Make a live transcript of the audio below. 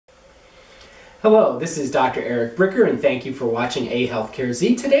Hello, this is Dr. Eric Bricker, and thank you for watching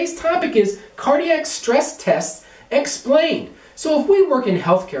AHealthcareZ. Today's topic is cardiac stress tests explained. So if we work in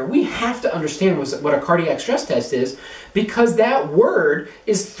healthcare, we have to understand what a cardiac stress test is, because that word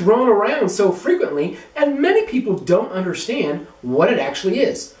is thrown around so frequently, and many people don't understand what it actually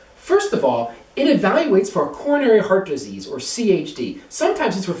is. First of all, it evaluates for coronary heart disease, or CHD.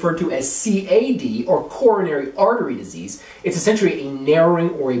 Sometimes it's referred to as CAD, or coronary artery disease. It's essentially a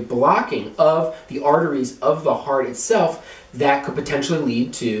narrowing or a blocking of the arteries of the heart itself that could potentially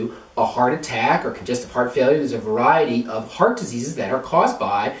lead to a heart attack or congestive heart failure. There's a variety of heart diseases that are caused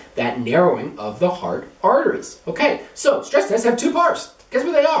by that narrowing of the heart arteries. Okay, so stress tests have two parts. Guess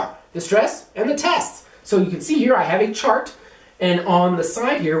what they are? The stress and the tests. So you can see here I have a chart. And on the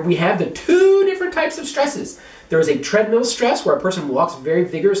side here, we have the two different types of stresses. There is a treadmill stress, where a person walks very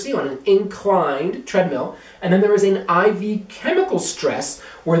vigorously on an inclined treadmill. And then there is an IV chemical stress,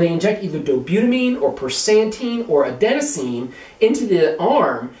 where they inject either Dobutamine or Persantine or Adenosine into the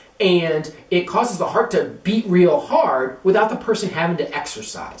arm, and it causes the heart to beat real hard without the person having to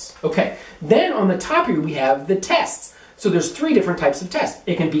exercise. Okay, then on the top here, we have the tests. So there's three different types of tests.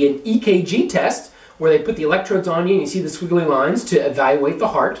 It can be an EKG test, where they put the electrodes on you and you see the squiggly lines to evaluate the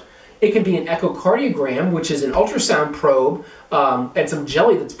heart. It can be an echocardiogram, which is an ultrasound probe and some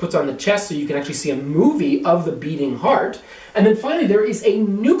jelly that's put on the chest so you can actually see a movie of the beating heart. And then finally, there is a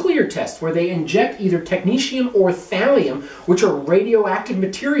nuclear test where they inject either technetium or thallium, which are radioactive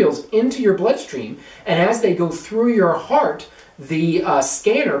materials, into your bloodstream. And as they go through your heart, the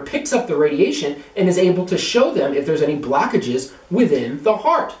scanner picks up the radiation and is able to show them if there's any blockages within the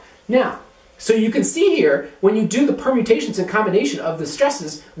heart. Now, so you can see here, when you do the permutations and combination of the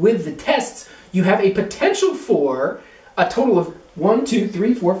stresses with the tests, you have a potential for a total of 1, 2,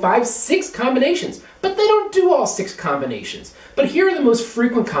 3, 4, 5, 6 combinations. But they don't do all 6 combinations. But here are the most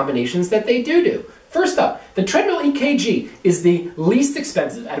frequent combinations that they do. First up, the Treadmill EKG is the least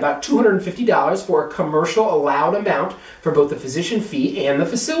expensive at about $250 for a commercial allowed amount for both the physician fee and the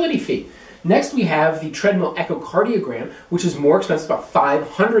facility fee. Next, we have the Treadmill Echocardiogram, which is more expensive, about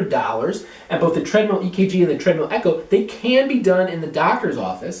 $500. And both the Treadmill EKG and the Treadmill Echo, they can be done in the doctor's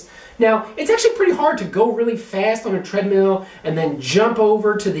office. Now, it's actually pretty hard to go really fast on a treadmill and then jump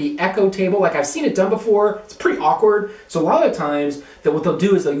over to the echo table. Like, I've seen it done before. It's pretty awkward. So a lot of the times, what they'll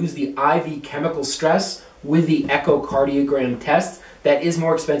do is they'll use the IV chemical stress with the echocardiogram test. That is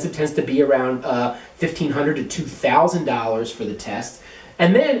more expensive, tends to be around $1,500 to $2,000 for the test.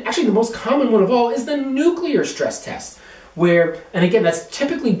 And then, actually, the most common one of all is the nuclear stress test, where, and again, that's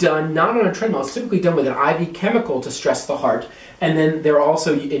typically done not on a treadmill, it's typically done with an IV chemical to stress the heart, and then they're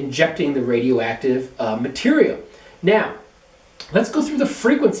also injecting the radioactive material. Now, let's go through the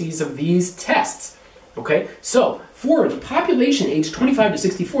frequencies of these tests. Okay, so for the population aged 25 to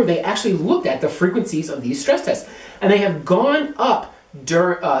 64, they actually looked at the frequencies of these stress tests, and they have gone up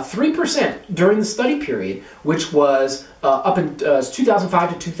 3% during the study period, which was up in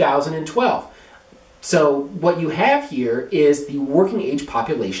 2005 to 2012. So what you have here is the working age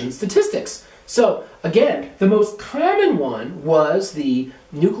population statistics. So again, the most common one was the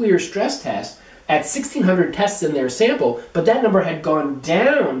nuclear stress test at 1,600 tests in their sample, but that number had gone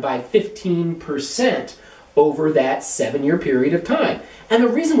down by 15% over that 7-year period of time. And the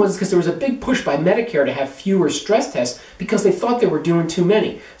reason was because there was a big push by Medicare to have fewer stress tests because they thought they were doing too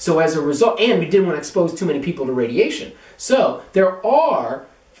many. So as a result, and we didn't want to expose too many people to radiation. So there are,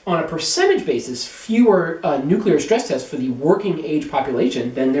 on a percentage basis, fewer nuclear stress tests for the working age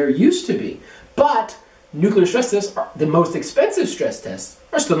population than there used to be. But nuclear stress tests, the most expensive stress tests,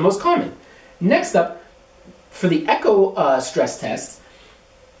 are still the most common. Next up, for the echo stress tests,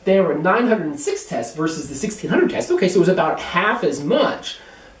 there were 906 tests versus the 1,600 tests. Okay, so it was about half as much,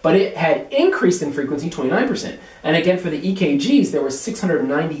 but it had increased in frequency 29%. And again, for the EKGs, there were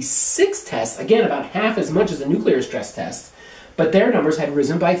 696 tests, again, about half as much as the nuclear stress tests, but their numbers had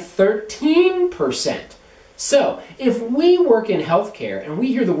risen by 13%. So, if we work in healthcare and we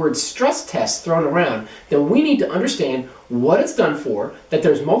hear the word stress test thrown around, then we need to understand what it's done for, that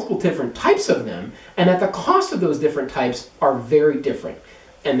there's multiple different types of them, and that the cost of those different types are very different.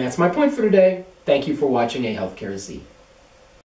 And that's my point for today. Thank you for watching AHealthcareZ.